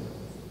Muhammad.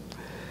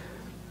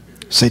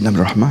 Sayyidina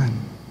Abdur-Rahman.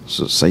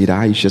 So Sayyida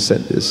Aisha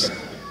said this.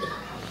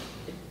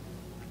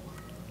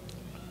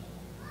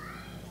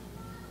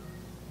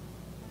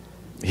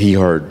 He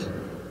heard.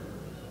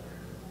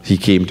 He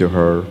came to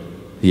her.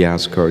 He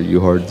asked her, you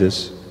heard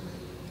this?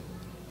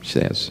 She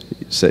says,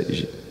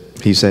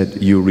 he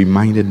said, you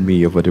reminded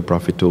me of what the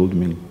Prophet told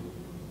me.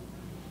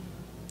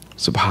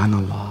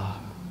 Subhanallah.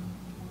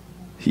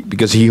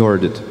 Because he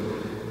heard it.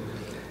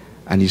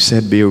 And he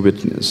said, bear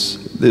witness,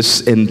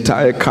 this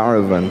entire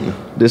caravan,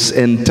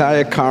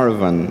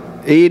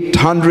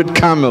 800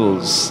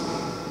 camels,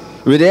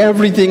 with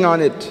everything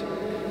on it,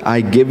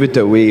 I give it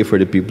away for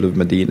the people of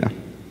Medina.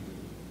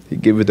 He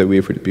gave it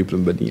away for the people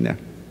of Medina.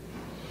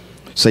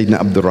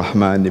 Sayyidina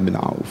Abdur-Rahman ibn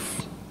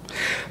Awf.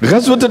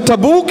 Ghazwat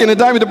al-Tabuk, in the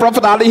time of the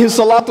Prophet alayhi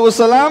salatu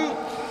wasalam,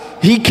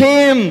 he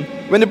came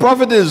when the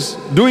Prophet is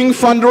doing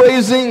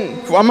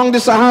fundraising among the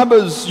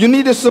Sahabas. You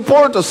need a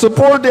supporter,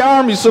 support the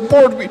army,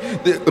 support the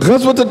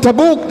Ghazwat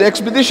al-Tabuk, the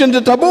expedition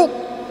to Tabuk.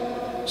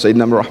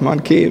 Sayyidina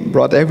Abdur-Rahman came,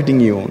 brought everything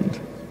he owned.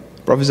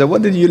 The Prophet said,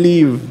 what did you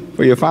leave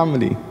for your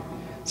family? He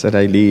said,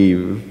 I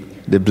leave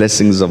the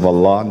blessings of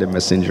Allah and the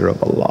Messenger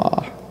of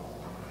Allah.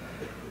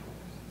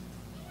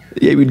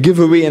 Yeah, we'd give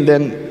away and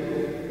then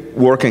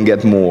work and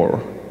get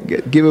more.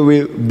 Give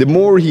away, the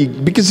more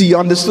because he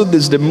understood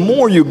this, the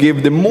more you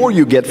give, the more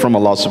you get from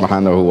Allah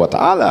subhanahu wa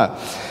ta'ala.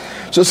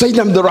 So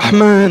Sayyidina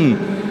Abdur-Rahman,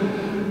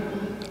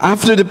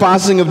 after the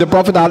passing of the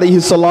Prophet alayhi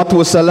salatu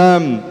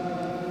wasalam,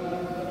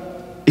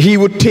 he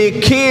would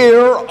take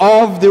care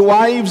of the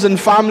wives and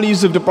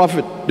families of the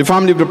Prophet, the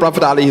family of the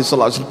Prophet alayhi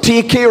salatu wasalam.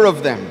 Take care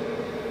of them.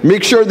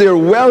 Make sure they're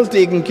well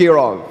taken care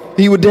of.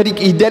 He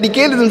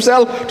dedicated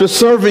himself to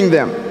serving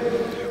them.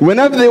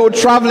 Whenever they would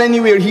travel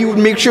anywhere, he would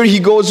make sure he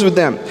goes with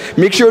them.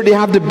 Make sure they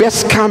have the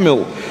best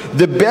camel,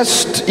 the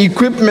best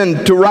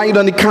equipment to ride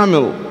on the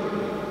camel.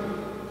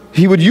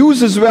 He would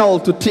use as well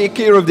to take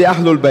care of the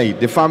Ahlul Bayt,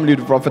 the family of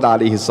the Prophet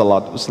alayhi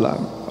salatu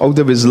wasalam, out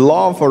of his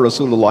love for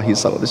Rasulullah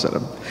sallallahu alaihi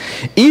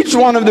wasallam. Each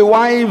one of the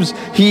wives,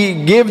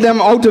 he gave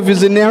them out of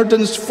his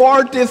inheritance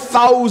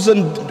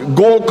 40,000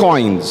 gold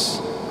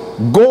coins.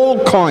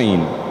 Gold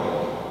coin.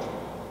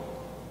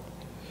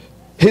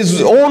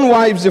 His own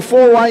wives, the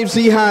 4 wives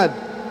he had,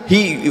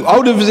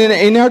 out of his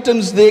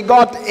inheritance, they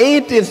got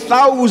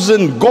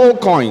 80,000 gold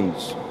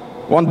coins.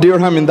 1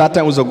 dirham in that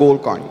time was a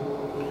gold coin.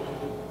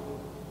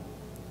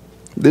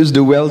 This is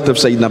the wealth of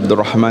Sayyidina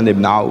Abdur-Rahman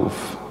ibn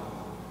Awf.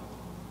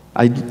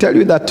 I tell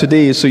you that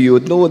today so you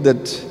would know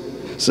that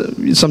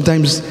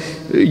sometimes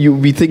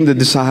we think that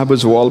the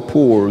Sahabas were all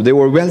poor. There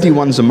were wealthy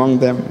ones among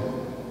them,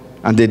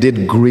 and they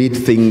did great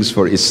things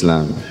for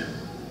Islam.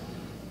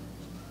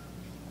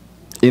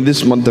 In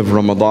this month of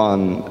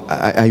Ramadan,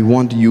 I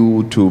want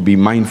you to be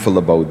mindful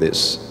about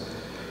this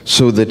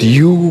so that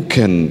you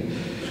can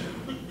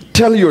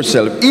tell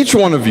yourself, each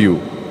one of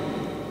you,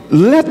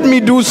 let me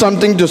do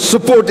something to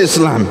support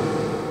Islam.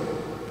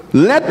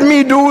 Let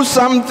me do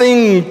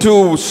something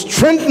to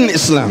strengthen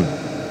Islam.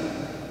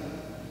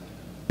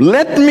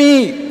 Let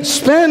me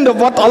spend of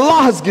what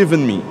Allah has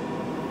given me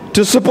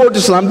to support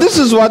Islam. This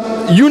is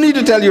what you need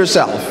to tell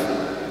yourself.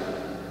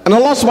 And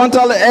Allah subhanahu wa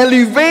ta'ala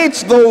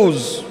elevates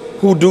those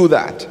who do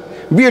that.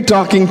 We are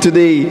talking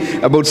today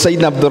about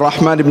Sayyidina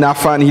Abdur-Rahman ibn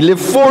Awf. He lived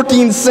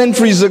 14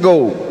 centuries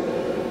ago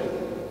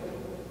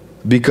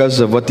because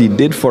of what he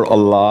did for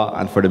Allah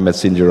and for the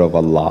Messenger of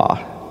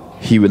Allah.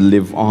 He will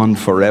live on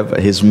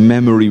forever. His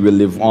memory will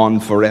live on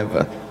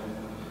forever.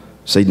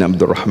 Sayyidina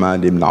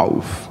Abdur-Rahman ibn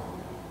Awf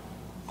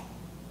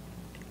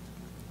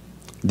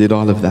did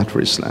all of that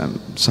for Islam.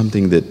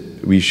 Something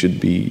that we should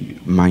be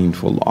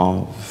mindful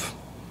of.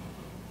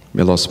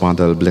 May Allah subhanahu wa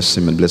ta'ala bless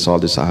him and bless all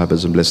the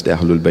Sahabas and bless the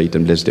Ahlul Bayt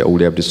and bless the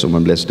awliya of this ummah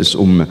and bless this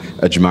ummah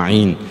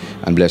ajma'een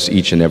and bless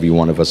each and every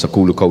one of us.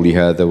 أقول قولي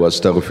هذا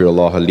وأستغفر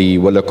الله لي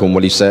ولكم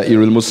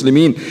ولسائر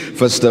المسلمين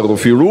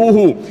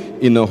فاستغفروه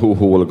إنه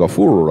هو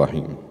الغفور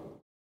الرحيم.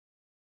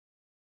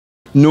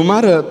 No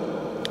matter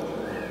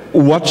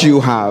what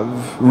you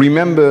have,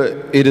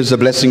 remember it is a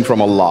blessing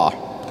from Allah.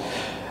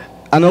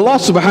 And Allah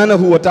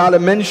subhanahu wa ta'ala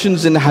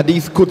mentions in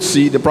Hadith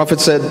Qudsi, the Prophet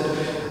said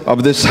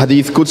of this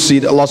Hadith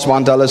Qudsi, Allah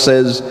subhanahu wa ta'ala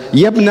says,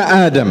 Yabna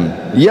Adam,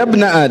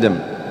 Yabna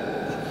Adam.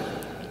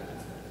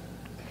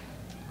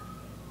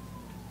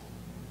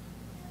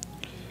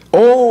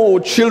 O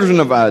children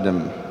of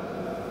Adam,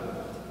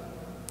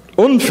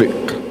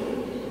 Unfiq,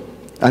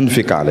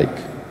 Anfiq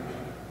alayk.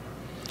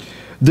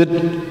 That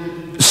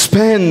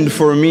spend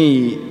for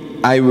me,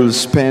 I will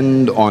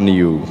spend on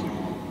you.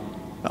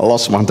 Allah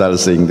subhanahu wa ta'ala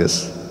is saying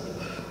this.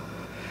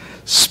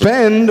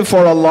 Spend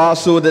for Allah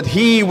so that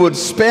He would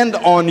spend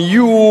on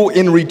you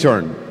in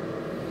return.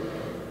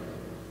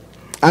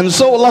 And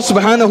so Allah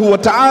subhanahu wa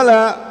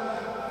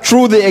ta'ala,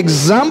 through the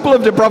example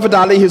of the Prophet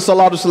alayhi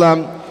salatu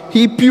wasalam,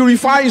 He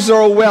purifies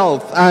our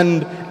wealth.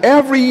 And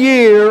every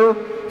year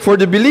for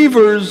the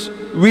believers,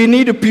 we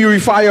need to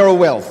purify our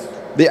wealth.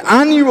 The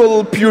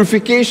annual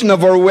purification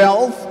of our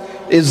wealth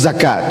is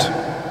zakat.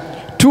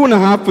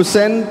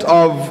 2.5%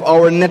 of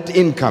our net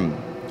income,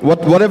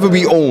 whatever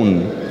we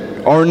own,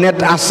 our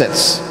net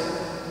assets.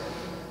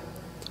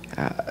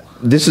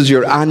 This is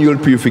your annual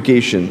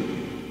purification.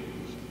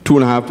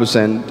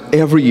 2.5%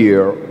 every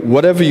year,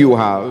 whatever you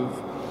have.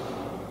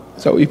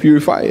 So you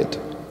purify it.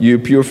 You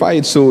purify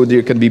it so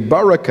there can be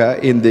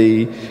barakah in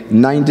the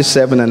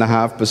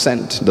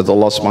 97.5% that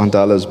Allah subhanahu wa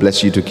ta'ala has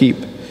blessed you to keep.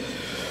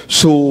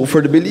 So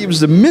for the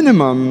believers, the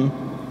minimum,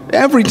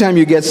 every time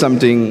you get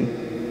something,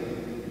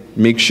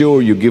 make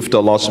sure you give to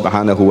Allah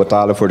subhanahu wa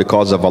ta'ala for the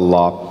cause of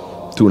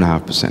Allah,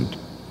 2.5%.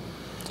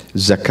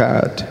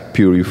 Zakat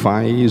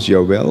purifies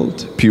your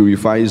wealth,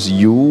 purifies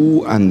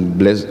you and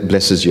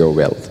blesses your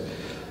wealth.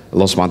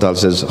 Allah subhanahu wa ta'ala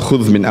says,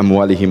 خُذْ مِنْ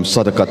أَمْوَالِهِمْ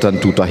صَدَقَةً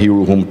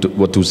تُطَهِّرُهُمْ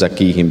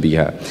وَتُزَكِّيهِمْ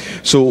بِهَا.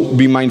 So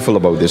be mindful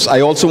about this.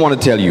 I also want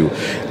to tell you,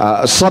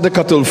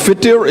 Sadaqatul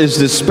Fitr is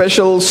the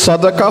special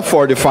sadaqah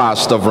for the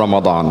fast of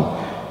Ramadan.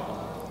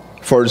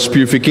 For its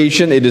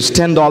purification, it is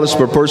 $10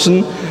 per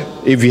person.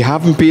 If you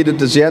haven't paid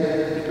it as yet,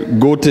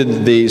 go to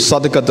the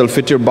Sadaqatul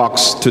Fitr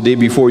box today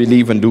before you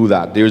leave and do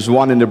that. There's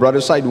one in the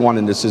brother side, one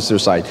in the sister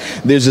side.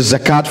 There's a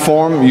zakat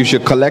form. You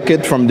should collect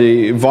it from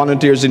the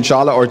volunteers,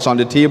 inshallah, or it's on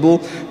the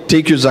table.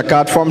 Take your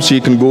zakat form so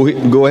you can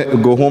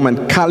go home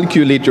and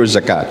calculate your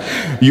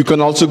zakat. You can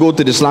also go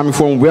to the Islamic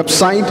Forum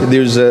website.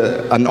 There's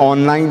an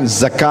online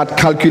zakat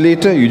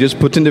calculator. You just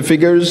put in the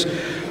figures,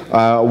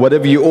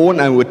 whatever you own,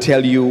 and will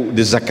tell you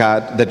the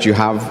zakat that you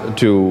have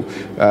to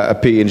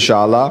pay,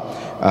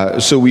 inshallah.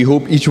 So we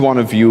hope each one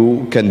of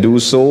you can do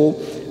so,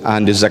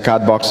 and the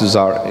zakat boxes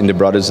are in the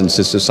brothers and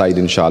sisters side,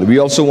 inshallah. We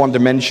also want to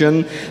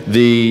mention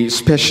the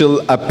special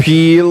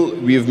appeal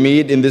we've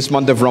made in this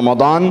month of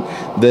Ramadan,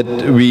 that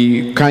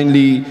we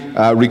kindly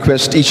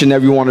request each and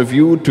every one of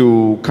you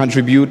to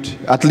contribute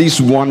at least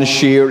one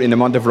share in the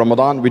month of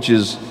Ramadan, which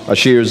is, a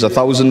share is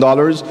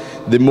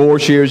 $1,000. The more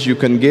shares you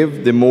can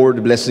give, the more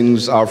the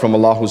blessings are from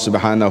Allah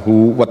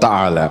subhanahu wa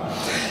ta'ala.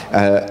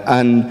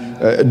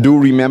 And do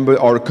remember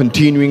our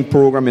continuing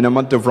program in the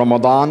month of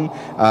Ramadan,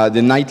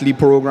 the nightly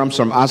programs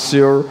from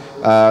Asr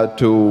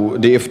to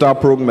the Iftar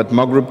program at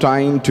Maghrib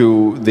time,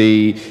 to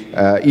the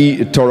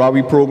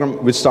Taraweeh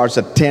program, which starts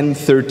at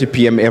 10:30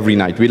 p.m. every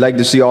night. We'd like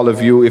to see all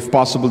of you, if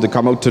possible, to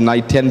come out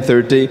tonight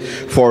 10:30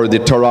 for the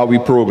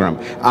Taraweeh program.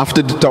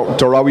 After the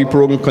Taraweeh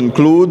program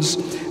concludes,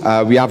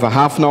 we have a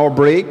half-an-hour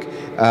break.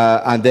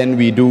 And then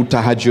we do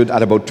tahajjud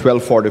at about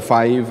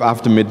 12:45.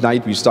 After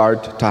midnight, we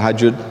start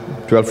tahajjud,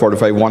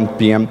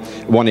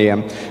 12:45, 1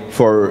 a.m.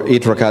 for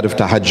 8 rakat of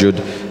tahajjud.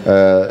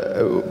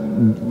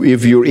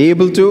 If you're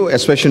able to,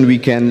 especially on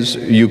weekends,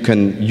 you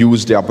can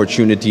use the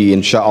opportunity,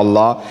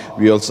 inshallah.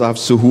 We also have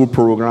suhoor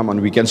program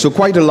on weekends. So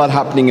quite a lot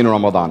happening in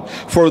Ramadan.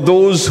 For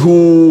those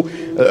who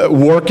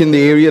work in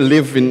the area,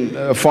 live in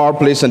a far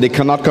place, and they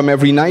cannot come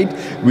every night,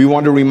 we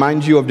want to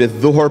remind you of the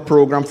Dhuhr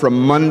program from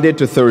Monday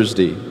to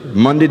Thursday.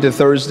 Monday to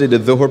Thursday, the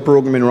Dhuhr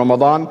program in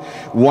Ramadan.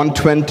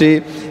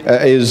 1:20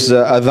 is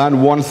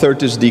Adhan,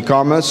 1:30 is the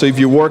Iqamah. So if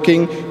you're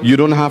working, you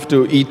don't have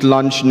to eat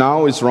lunch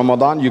now. It's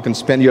Ramadan. You can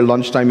spend your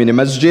lunchtime in the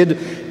masjid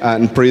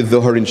and pray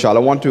Dhuhr,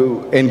 inshallah. I want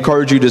to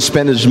encourage you to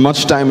spend as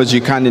much time as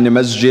you can in the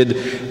masjid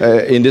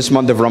in this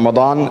month of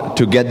Ramadan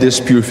to get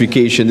this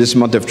purification, this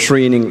month of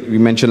training. We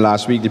mentioned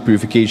last week the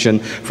purification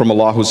from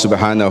Allah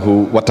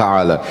subhanahu wa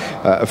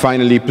ta'ala.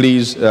 Finally,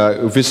 please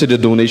visit the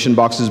donation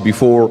boxes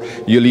before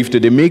you leave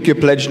today. Make your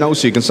pledge now,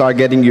 so you can start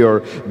getting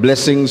your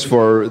blessings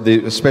for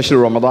the special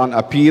Ramadan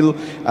appeal,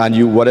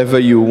 and whatever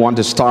you want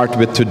to start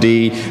with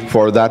today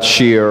for that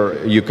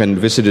share, you can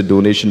visit the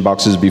donation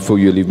boxes before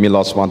you leave. May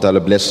Allah subhanahu wa ta'ala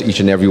bless each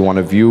and every one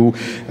of you.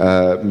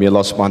 May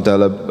Allah subhanahu wa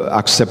ta'ala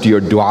accept your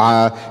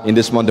dua in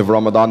this month of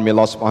Ramadan. May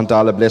Allah subhanahu wa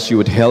ta'ala bless you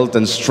with health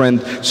and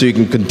strength so you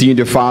can continue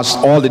to fast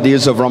all the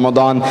days of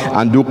Ramadan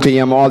and do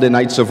qiyam all the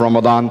nights of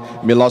Ramadan.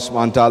 May Allah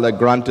subhanahu wa ta'ala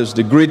grant us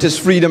the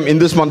greatest freedom in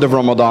this month of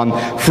Ramadan,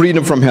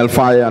 freedom from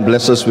hellfire, and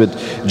bless us with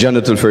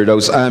جنة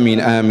الفردوس. آمين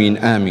آمين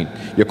آمين.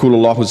 يقول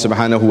الله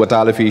سبحانه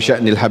وتعالى في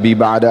شأن الحبيب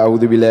بعد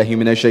أعوذ بالله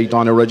من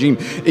الشيطان الرجيم: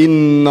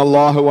 إن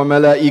الله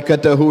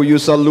وملائكته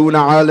يصلون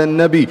على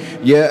النبي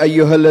يا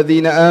أيها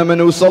الذين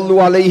آمنوا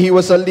صلوا عليه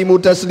وسلموا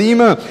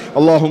تسليما.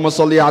 اللهم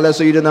صل على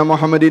سيدنا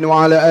محمد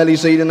وعلى آل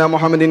سيدنا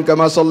محمد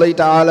كما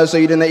صليت على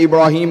سيدنا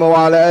إبراهيم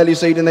وعلى آل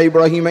سيدنا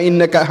إبراهيم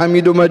إنك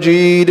حميد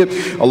مجيد.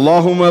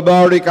 اللهم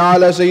بارك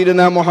على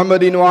سيدنا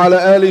محمد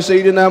وعلى آل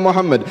سيدنا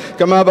محمد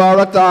كما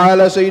باركت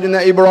على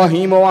سيدنا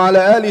إبراهيم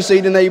وعلى آل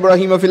سيدنا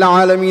إبراهيم في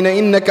العالمين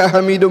إنك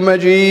حميد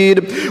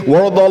مجيد.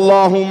 وارض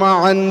اللهم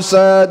عن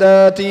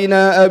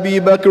ساداتنا أبي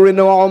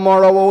بكر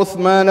وعمر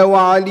وعثمان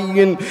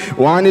وعلي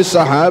وعن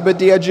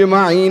الصحابة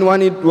أجمعين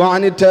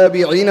وعن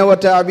التابعين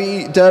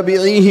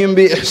وتابعيهم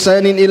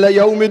بإحسان إلى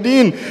يوم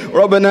الدين.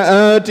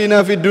 ربنا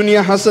آتنا في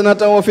الدنيا حسنة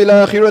وفي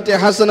الآخرة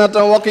حسنة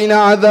وقنا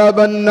عذاب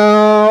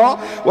النار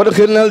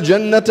وادخلنا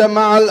الجنة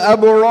مع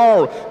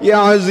الأبرار يا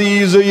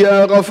عزيز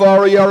يا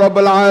غفار يا رب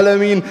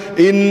العالمين.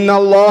 إن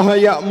الله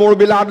يأمر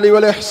بالعدل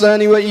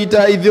والإحسان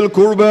وإيتاء ذي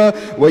القربى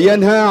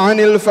وينهى عن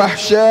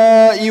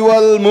الفحشاء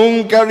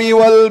والمنكر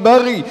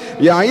والبغي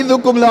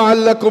يعظكم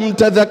لعلكم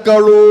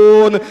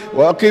تذكرون.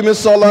 وأقم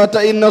الصلاة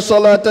إن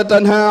الصلاة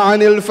تنهى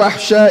عن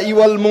الفحشاء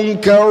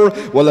والمنكر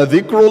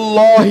ولذكر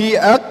الله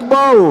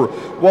أكبر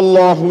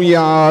والله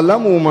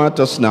يعلم ما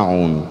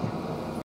تصنعون.